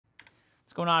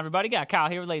What's going on, everybody? Got Kyle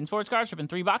here with Layton Sports Cards, shipping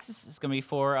 3 boxes. It's going to be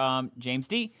for James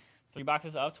D. 3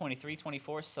 boxes of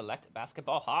 23-24 Select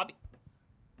Basketball Hobby.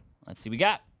 Let's see what we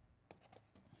got.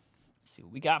 Let's see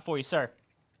what we got for you, sir.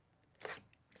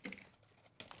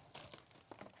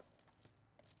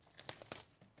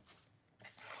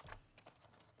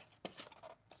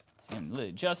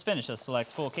 Just finished a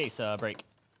Select full case break.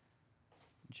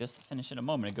 Just finished it a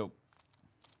moment ago.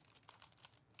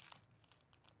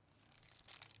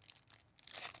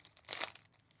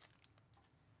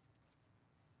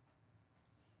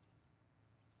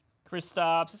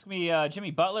 Kristaps. This is going to be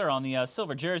Jimmy Butler on the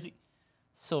silver jersey.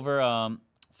 Silver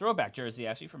throwback jersey,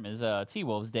 actually, from his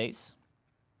T-Wolves days.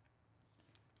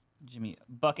 Jimmy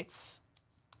Buckets.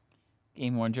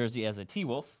 Game-worn jersey as a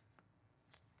T-Wolf.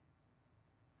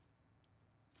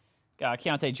 Got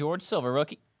Keontae George, silver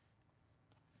rookie.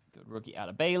 Good rookie out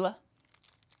of Baylor.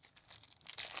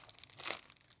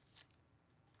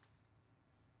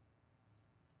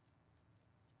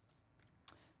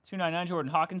 $2.99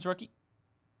 Jordan Hawkins rookie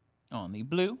on the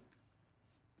blue.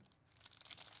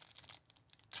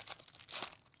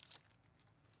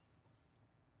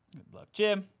 Good luck,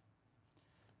 Jim.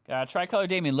 Got tricolor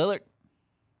Damian Lillard.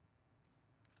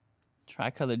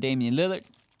 Tricolor Damian Lillard.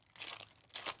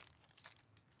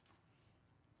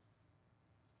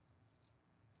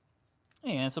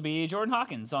 And this will be Jordan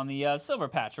Hawkins on the silver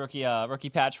patch, rookie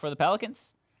patch for the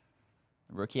Pelicans.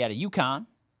 Rookie out of UConn.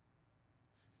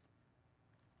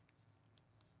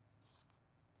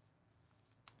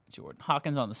 Jordan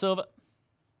Hawkins on the silver.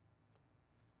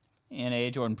 And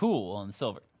a Jordan Poole on the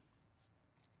silver.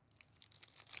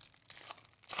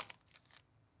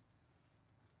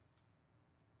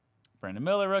 Brandon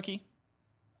Miller, rookie.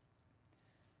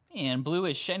 And blue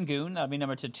is Şengün. That'll be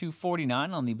number to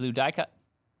 249 on the blue die cut.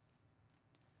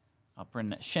 I'll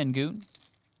print Şengün.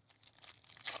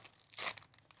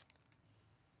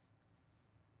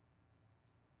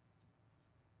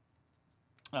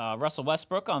 Russell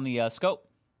Westbrook on the scope.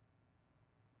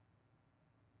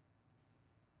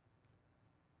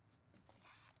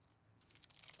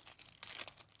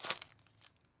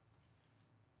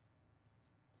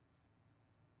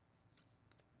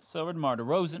 Silver DeMar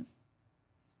DeRozan.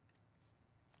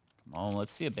 Come on,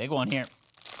 let's see a big one here.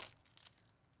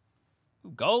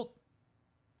 Ooh, gold.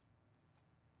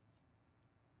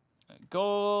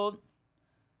 Gold.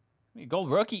 Gold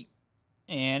rookie.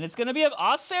 And it's going to be of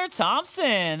Ausar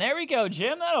Thompson. There we go,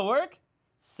 Jim. That'll work.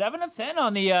 7 of 10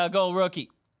 on the gold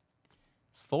rookie.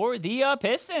 For the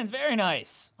Pistons. Very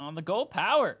nice. On the gold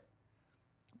power.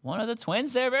 One of the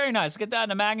twins there. Very nice. Get that in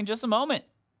the mag in just a moment.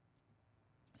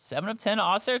 7 of 10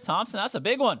 Ausar Thompson. That's a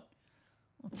big one.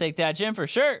 We'll take that, Jim, for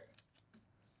sure.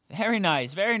 Very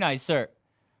nice. Very nice, sir.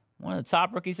 One of the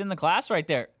top rookies in the class right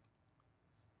there.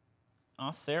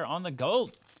 Ausar on the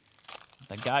gold.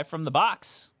 The guy from the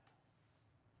box.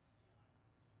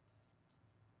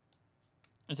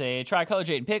 There's a tricolor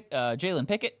Jalen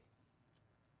Pickett.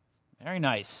 Very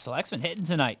nice. Select's been hitting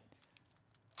tonight.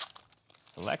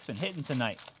 Select's been hitting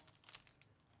tonight.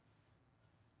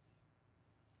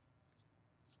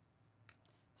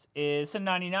 This is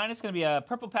 $7.99. It's going to be a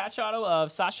purple patch auto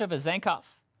of Sasha Vezenkov.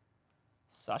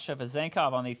 Sasha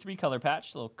Vezenkov on the 3-color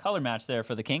patch. A little color match there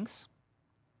for the Kings.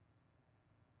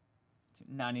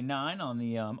 $2.99 on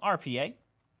the RPA.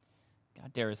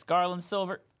 Got Darius Garland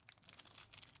silver.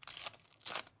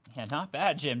 Yeah, not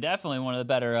bad, Jim. Definitely one of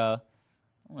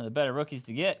the better rookies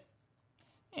to get.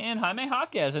 And Jaime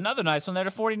Jaquez, another nice one there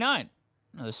to 49.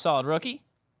 Another solid rookie.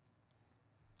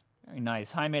 Very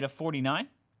nice. Jaime to 49.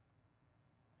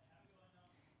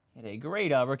 Had a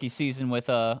great rookie season with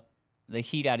the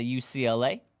Heat out of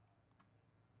UCLA.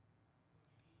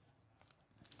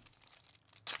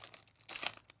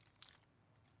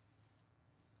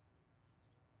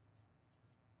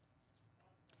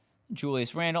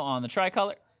 Julius Randle on the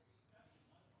tricolor.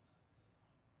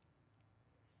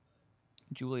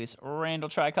 Julius Randle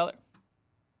tricolor.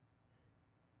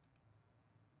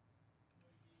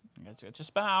 Just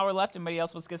about an hour left. Anybody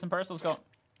else? Let's get some personals going.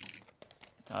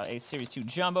 A Series 2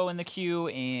 Jumbo in the queue,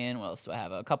 and what else do I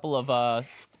have? A couple of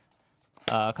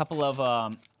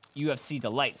UFC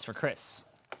Delights for Chris.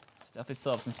 Definitely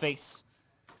still have some space.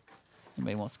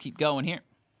 Anybody wants to keep going here?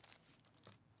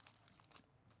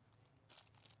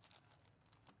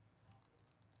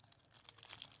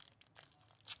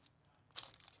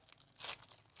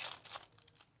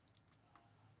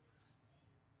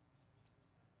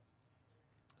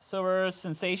 Silver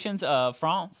Sensations of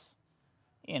France.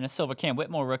 And a silver Cam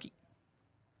Whitmore rookie.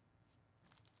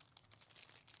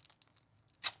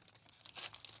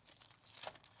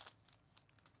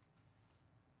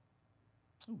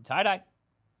 Ooh, tie-dye.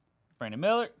 Brandon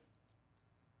Miller.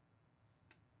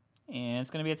 And it's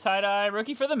going to be a tie-dye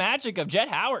rookie for the Magic of Jet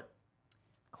Howard.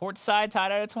 Courtside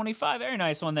tie-dye to 25. Very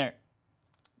nice one there.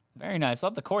 Very nice.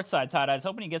 Love the courtside tie-dyes.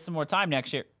 Hoping he gets some more time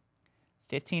next year.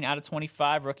 15 out of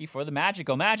 25 rookie for the Magic.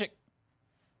 Go Magic.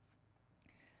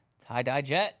 Tie-dye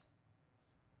Jet.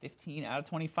 15 out of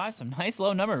 25. Some nice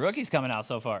low-numbered rookies coming out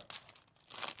so far.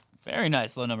 Very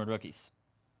nice low-numbered rookies.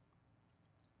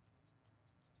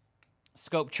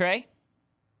 Scope Tray.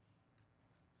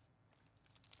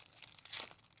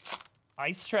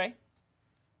 Ice Tray.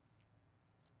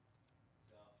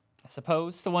 I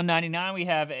suppose to 199 we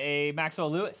have a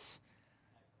Maxwell Lewis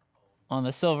on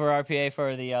the silver RPA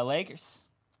for the Lakers.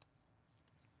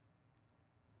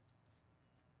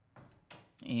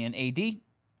 And AD.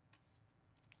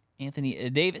 Anthony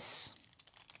Davis.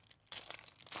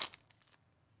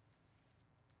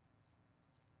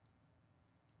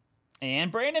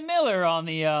 And Brandon Miller on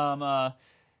the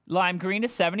lime green to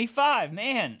 75.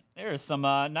 Man, there's some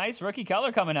nice rookie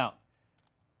color coming out.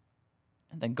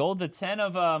 And then gold to 10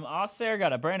 of Osser.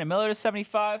 Got a Brandon Miller to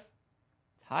 75.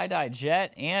 Tie-dye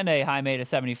Jet and a Jaime to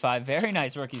 75. Very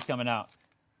nice rookies coming out.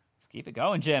 Let's keep it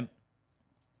going, Jim.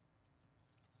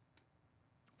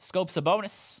 Scope's a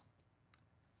bonus.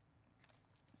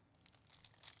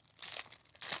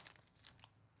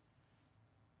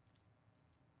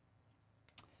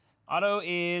 Auto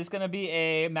is going to be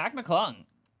a Mac McClung.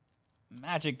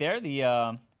 Magic there,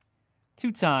 the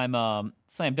two-time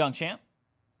slam dunk champ.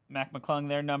 Mac McClung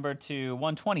there, number to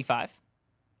 125.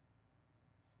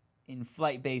 In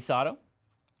flight base auto.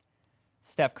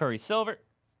 Steph Curry silver.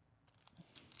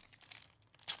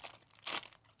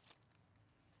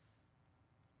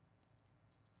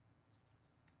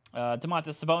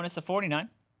 Domantas Sabonis to 49.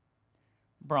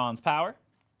 Bronze power.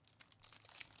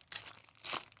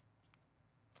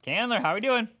 Candler, how we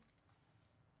doing?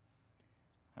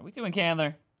 How we doing,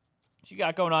 Candler? What you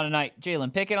got going on tonight?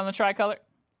 Jalen Pickett on the tricolor.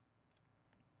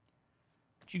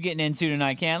 What you getting into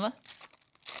tonight, Candler?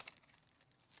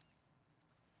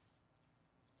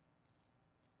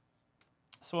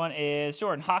 This one is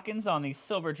Jordan Hawkins on the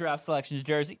silver draft selections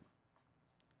jersey.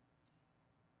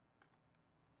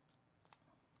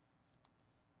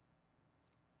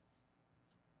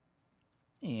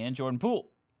 And Jordan Poole.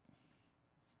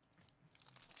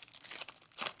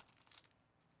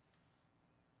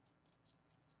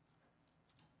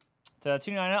 To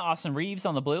 299, Austin Reeves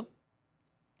on the blue.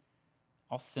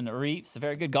 Austin Reeves, a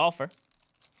very good golfer.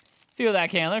 Feel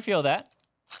that, Candler. Feel that.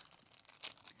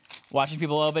 Watching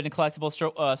people open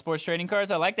collectible sports trading cards.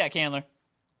 I like that, Candler.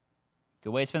 Good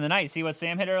way to spend the night. See what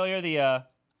Sam hit earlier?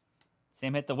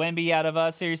 Sam hit the Wemby out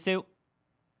of Series 2.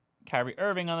 Kyrie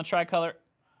Irving on the tricolor.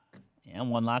 And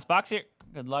one last box here.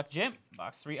 Good luck, Jim.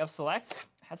 Box 3 of Select.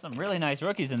 Had some really nice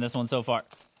rookies in this one so far.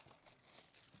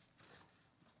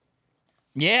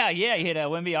 Yeah, he hit a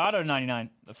Wemby auto 99.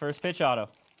 The first pitch auto.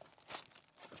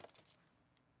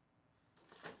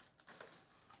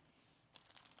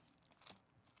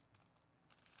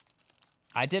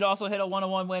 I did also hit a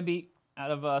 101 Wemby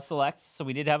out of Select, so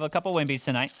we did have a couple Wembys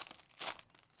tonight.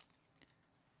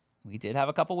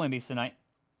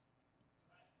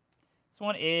 This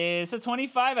one is a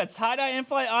 25, a tie-dye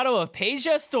in-flight auto of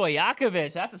Peja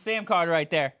Stojakovic. That's a Sam card right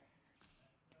there.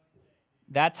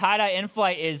 That tie-dye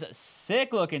in-flight is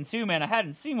sick looking too, man. I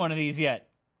hadn't seen one of these yet.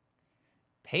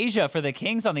 Peja for the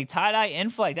Kings on the tie-dye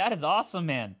in-flight. That is awesome,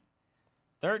 man.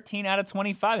 13 out of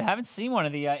 25. I haven't seen one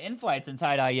of the in-flights in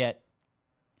tie-dye yet.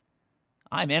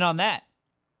 I'm in on that.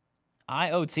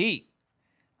 IoT.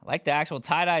 I like the actual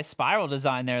tie-dye spiral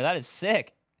design there. That is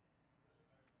sick.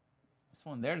 This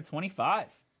one there to 25.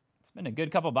 It's been a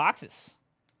good couple boxes.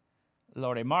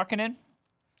 Lauri Markkanen.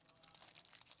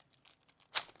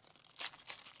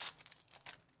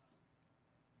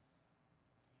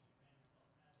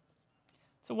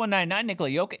 To 199, Nikola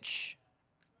Jokic.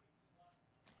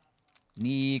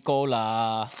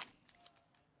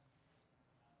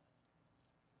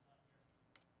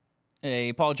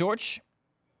 A Paul George.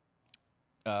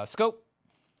 Scope.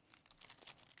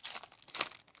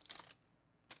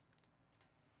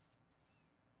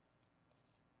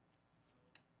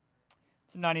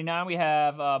 To 99, we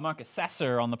have Marcus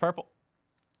Sasser on the purple.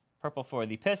 Purple for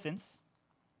the Pistons.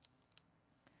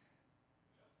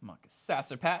 Marcus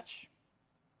Sasser patch.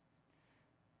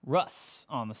 Russ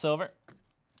on the silver.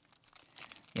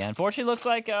 Yeah, unfortunately, looks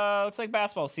like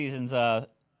basketball season's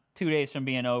 2 days from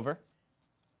being over.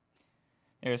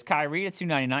 There's Kyrie at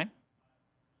 299.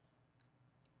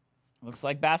 Looks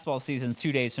like basketball season's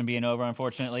 2 days from being over,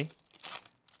 unfortunately.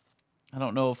 I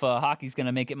don't know if hockey's going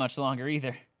to make it much longer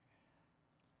either.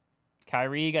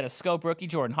 Kyrie got a scope rookie,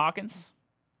 Jordan Hawkins.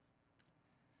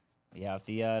 Yeah, if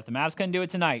the Mavs couldn't do it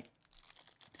tonight,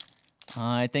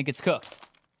 I think it's cooked.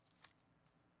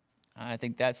 I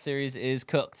think that series is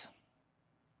cooked.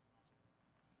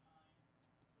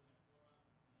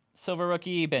 Silver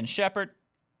rookie, Ben Shepherd.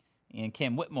 And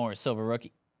Cam Whitmore, silver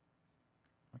rookie.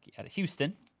 Rookie out of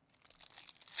Houston.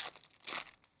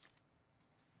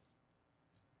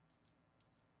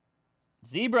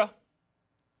 Zebra.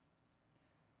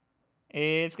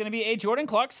 It's going to be a Jordan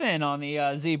Clarkson on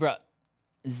the Zebra.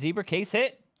 Zebra case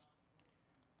hit.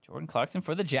 Jordan Clarkson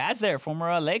for the Jazz there,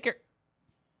 former Laker.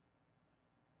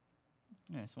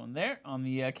 Nice one there on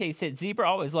the case hit Zebra.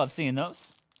 Always love seeing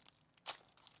those.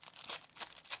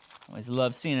 Always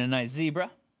love seeing a nice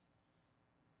Zebra.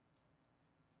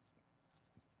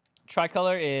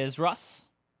 Tricolor is Russell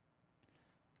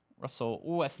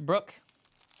Westbrook.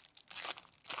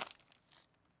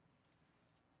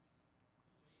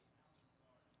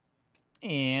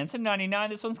 And to 99,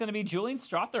 this one's going to be Julian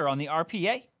Strawther on the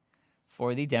RPA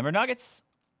for the Denver Nuggets.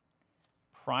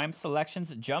 Prime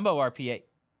Selections Jumbo RPA.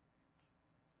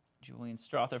 Julian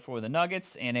Strawther for the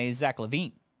Nuggets and a Zach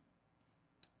LaVine.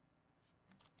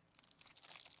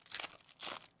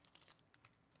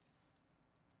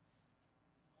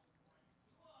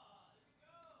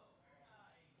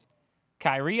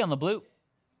 Kyrie on the blue.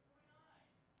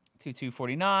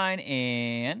 2249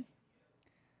 and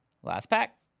last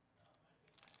pack.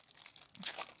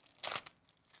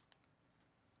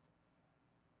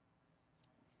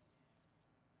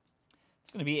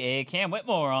 It's going to be a Cam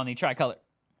Whitmore on the tricolor.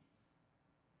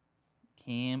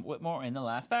 Cam Whitmore in the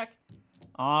last pack.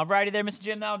 Alrighty there, Mr.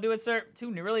 Jim. That'll do it, sir.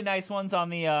 Two really nice ones on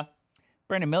the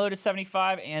Brandon Miller to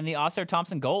 75 and the Ausar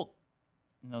Thompson Gold.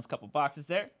 In those couple boxes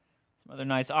there. Some other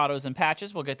nice autos and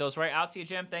patches. We'll get those right out to you,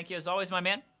 Jim. Thank you as always, my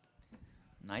man.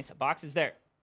 Nice boxes there.